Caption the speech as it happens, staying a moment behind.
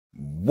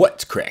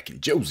What's cracking,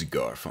 Josie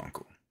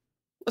Garfunkle?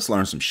 Let's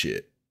learn some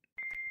shit.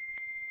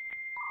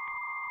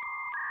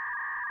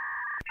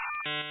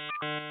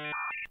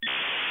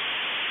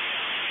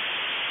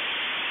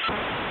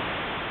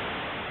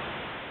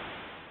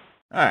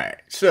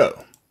 Alright,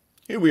 so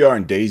here we are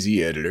in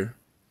DayZ Editor.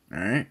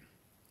 Alright,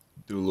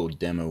 do a little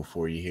demo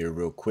for you here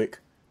real quick.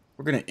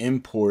 We're going to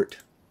import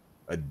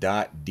a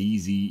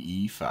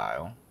 .dze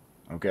file.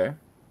 Okay.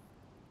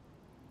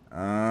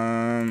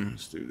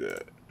 Let's do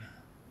that.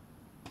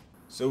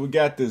 So we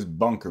got this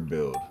bunker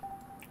build.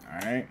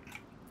 Alright.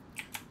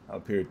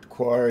 Up here at the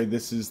quarry,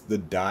 this is the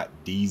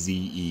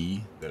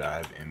 .dze that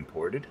I've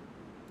imported.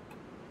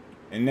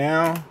 And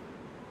now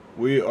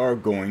we are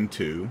going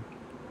to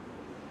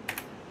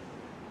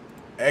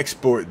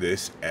export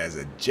this as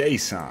a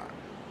JSON.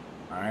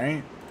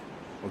 Alright.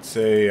 Let's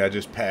say I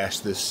just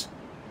passed this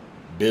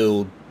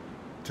build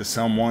to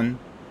someone,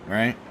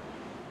 right?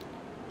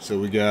 So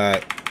we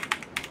got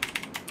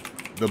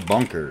the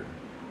bunker,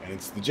 and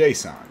it's the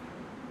JSON.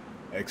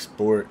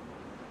 Export.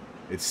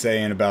 It's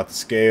saying about the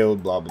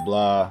scaled, blah, blah,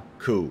 blah.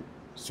 Cool.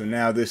 So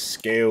now this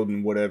scaled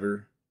and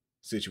whatever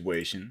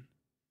situation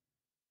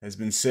has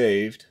been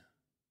saved.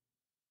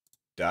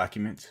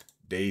 Document,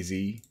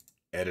 DayZ,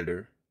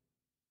 editor.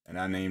 And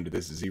I named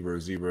this 00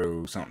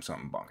 something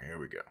something bunker. Here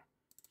we go.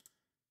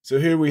 So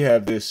here we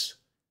have this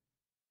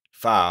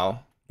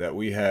file that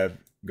we have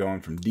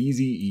going from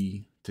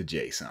DZE to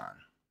JSON.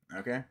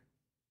 Okay?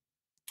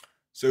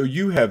 So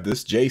you have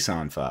this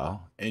JSON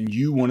file and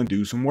you want to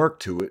do some work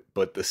to it,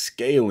 but the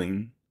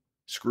scaling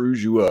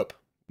screws you up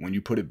when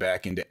you put it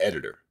back into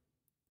editor.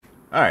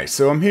 Alright,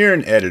 so I'm here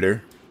in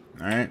editor.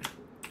 Alright,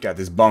 got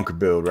this bunker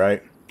build,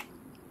 right?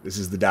 This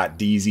is the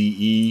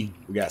 .dze.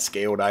 We got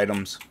scaled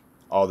items,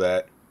 all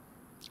that.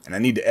 And I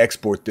need to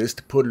export this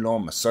to put it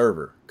on my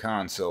server,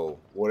 console,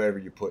 whatever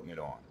you're putting it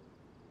on.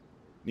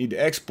 Need to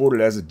export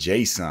it as a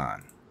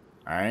JSON.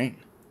 Alright,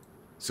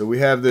 so we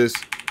have this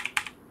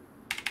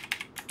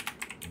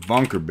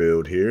bunker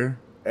build here,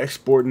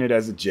 exporting it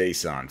as a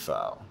JSON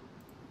file.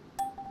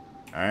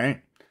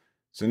 Alright,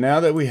 so now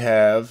that we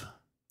have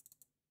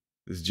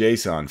this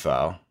JSON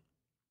file,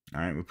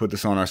 alright, we put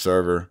this on our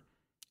server,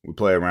 we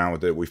play around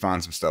with it, we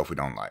find some stuff we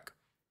don't like.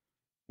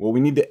 Well, we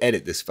need to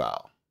edit this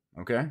file,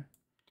 okay?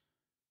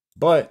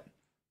 But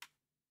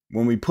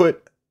when we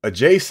put a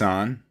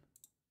JSON,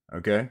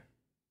 okay,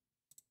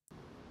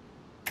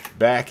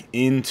 back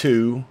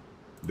into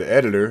the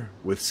editor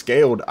with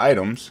scaled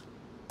items,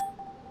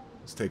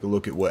 let's take a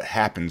look at what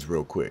happens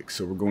real quick.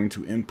 So we're going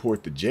to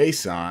import the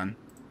JSON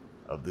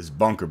of this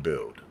bunker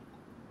build.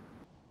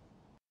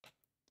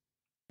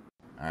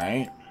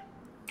 Alright.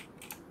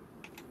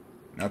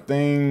 Now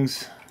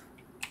things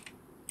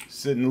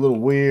sitting a little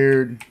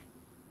weird.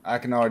 I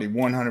can already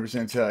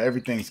 100% tell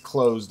everything's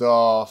closed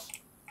off.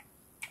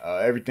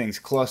 Everything's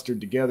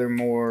clustered together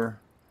more.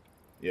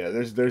 Yeah,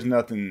 there's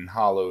nothing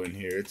hollow in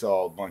here. It's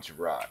all a bunch of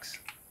rocks.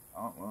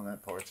 Oh, well,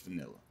 that part's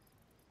vanilla.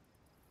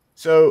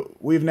 So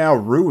we've now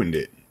ruined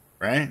it,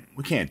 right?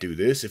 We can't do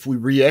this. If we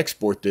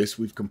re-export this,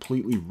 we've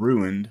completely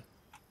ruined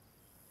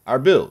our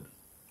build.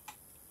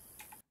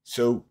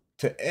 So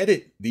to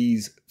edit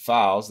these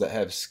files that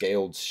have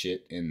scaled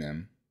shit in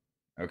them,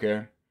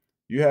 okay,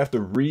 you have to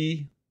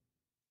re-import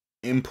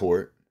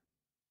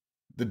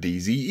the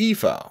DZE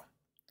file,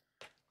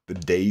 the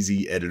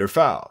DayZ editor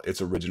file,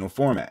 its original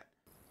format.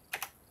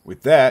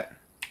 With that,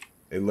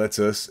 it lets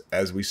us,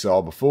 as we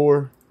saw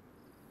before,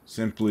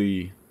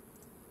 simply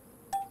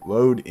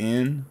load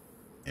in,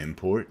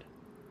 import,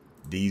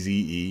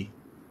 DZE,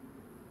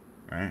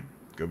 right?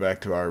 Go back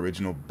to our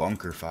original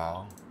bunker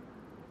file.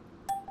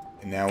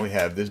 And now we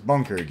have this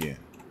bunker again,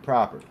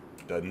 proper.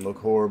 Doesn't look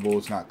horrible,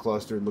 it's not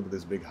clustered. Look at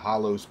this big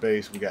hollow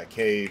space, we got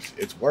caves,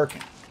 it's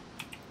working.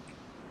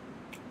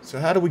 So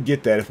how do we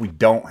get that if we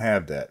don't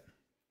have that?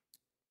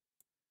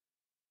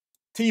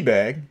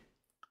 Teabag,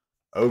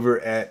 over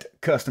at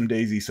Custom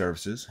DayZ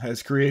Services,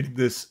 has created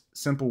this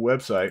simple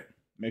website.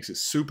 Makes it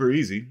super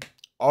easy.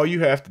 All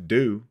you have to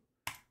do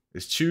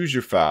is choose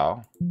your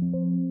file.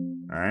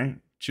 Alright,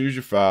 choose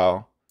your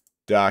file,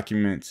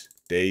 documents,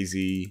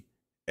 DayZ,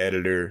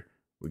 editor.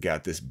 We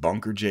got this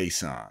bunker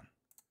JSON.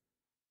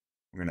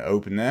 We're going to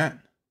open that.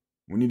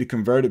 We need to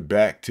convert it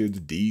back to the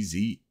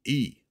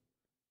DZE.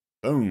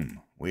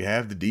 Boom, we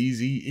have the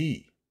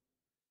DZE.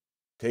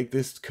 Take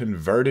this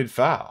converted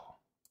file,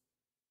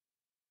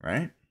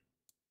 right?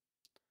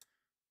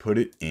 Put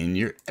it in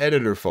your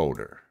editor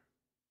folder.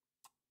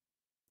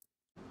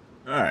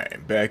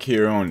 Alright, back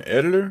here on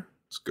editor,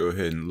 let's go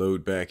ahead and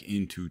load back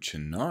into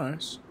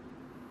Chernarus.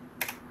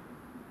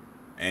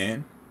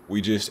 And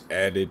we just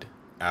added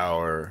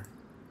our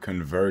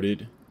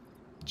converted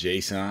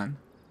JSON.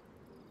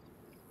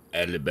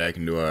 Added it back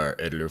into our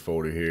editor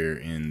folder here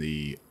in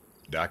the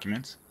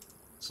documents.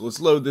 So let's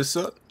load this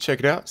up, check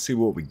it out, see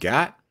what we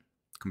got.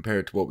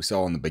 Compared to what we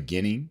saw in the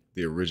beginning,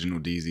 the original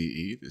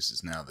DZE. This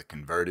is now the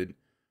converted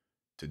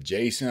to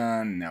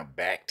JSON, now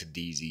back to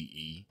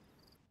DZE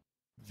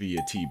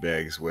via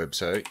Teabag's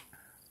website,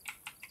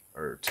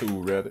 or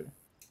tool rather.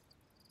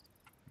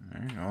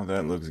 Alright, all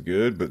that looks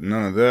good, but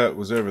none of that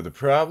was ever the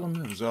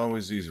problem. It was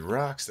always these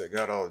rocks that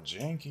got all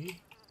janky.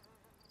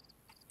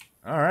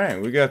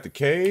 Alright, we got the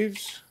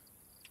caves.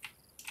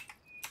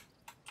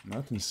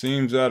 Nothing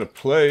seems out of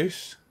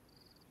place.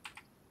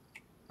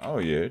 Oh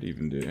yeah, it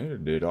even did.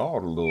 It did all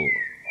the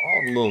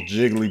little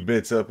jiggly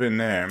bits up in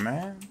there,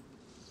 man.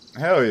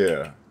 Hell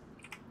yeah.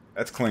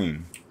 That's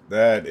clean.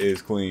 That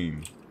is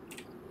clean.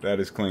 That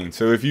is clean.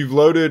 So if you've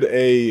loaded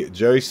a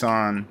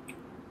JSON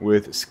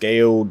with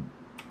scaled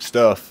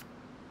stuff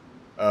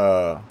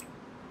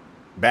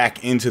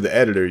back into the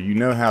editor, you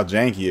know how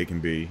janky it can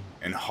be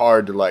and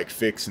hard to like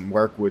fix and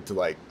work with to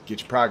like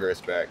get your progress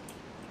back.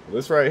 Well,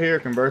 this right here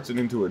converts it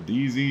into a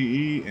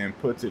DZE and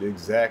puts it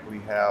exactly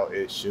how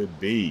it should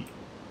be.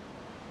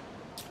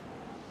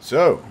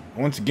 So,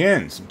 once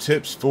again, some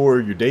tips for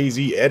your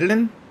DayZ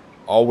editing.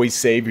 Always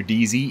save your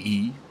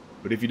DZE,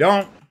 but if you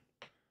don't,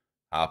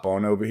 hop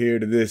on over here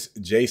to this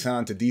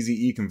JSON to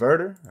DZE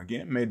converter,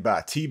 again, made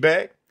by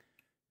T-Bag.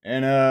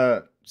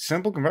 And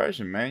simple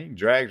conversion, man. You can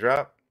drag,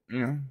 drop, you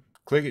know,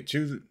 click it,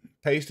 choose it,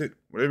 paste it,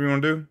 whatever you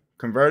want to do.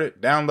 Convert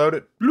it, download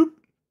it, bloop,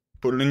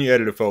 put it in your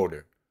editor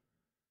folder.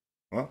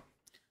 Well,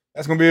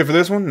 that's going to be it for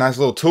this one. Nice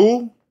little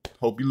tool.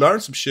 Hope you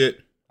learned some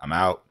shit. I'm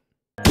out.